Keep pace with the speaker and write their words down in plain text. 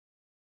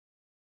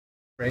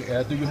Great.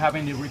 Do you have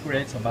any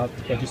regrets about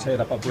what you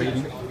said about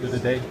Brady the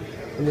day?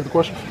 Any other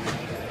questions?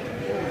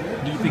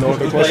 Do you think No he's a other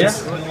good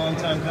questions? player? It's been a long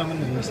time coming,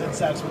 and we said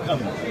sacks were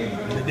coming,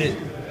 and they did.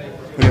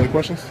 Any other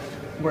questions?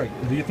 Great.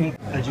 Do you think?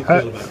 How'd you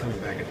feel about coming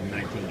back at the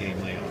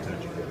 19-game layoff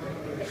country?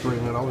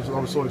 Great, man. I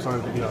was so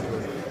excited to be out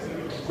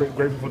there.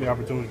 Grateful for the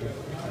opportunity.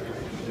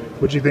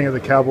 What do you think of the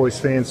Cowboys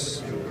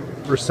fans'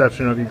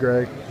 reception of you,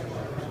 Greg?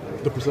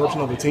 The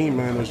perception of the team,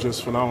 man, is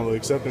just phenomenal. The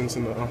acceptance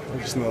and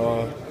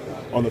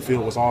on the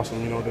field was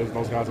awesome. You know,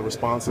 those guys are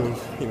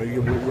responsive. You know,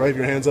 you wave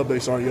your hands up, they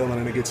start yelling,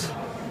 and it gets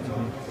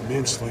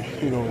immensely.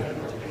 You know,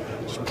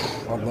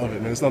 I love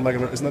it, man. It's nothing like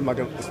I've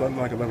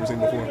ever seen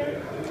before.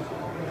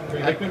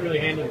 I couldn't really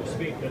handle your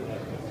speak, but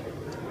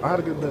I had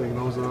a good day. You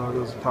know, it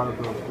was tired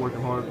of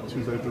working hard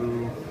Tuesday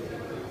through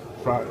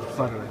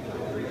Saturday.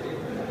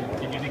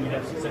 did you think you'd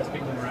have success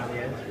beating them around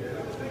the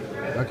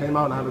edge? I came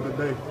out and I had a good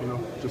day. You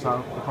know, just how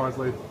the cards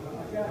laid.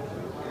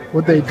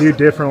 What they do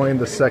differently in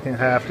the second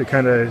half to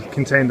kind of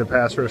contain the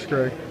pass rush,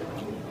 Greg?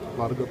 A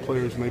lot of good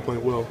players, and they play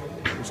well.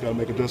 You just got to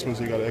make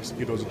adjustments. You got to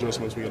execute those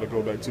adjustments. We got to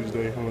go back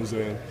Tuesday,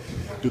 Wednesday, and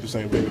do the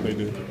same thing that they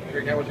did.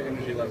 Greg, how was your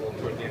energy level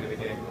toward the end of the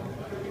game?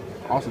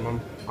 Awesome.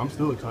 I'm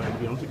still excited.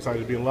 I'm excited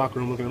to be in the locker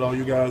room, looking at all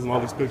you guys and all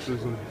these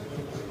pictures, and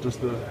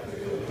just the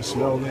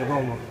smell and the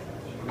aroma.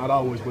 Not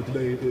always, but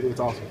today it's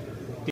awesome.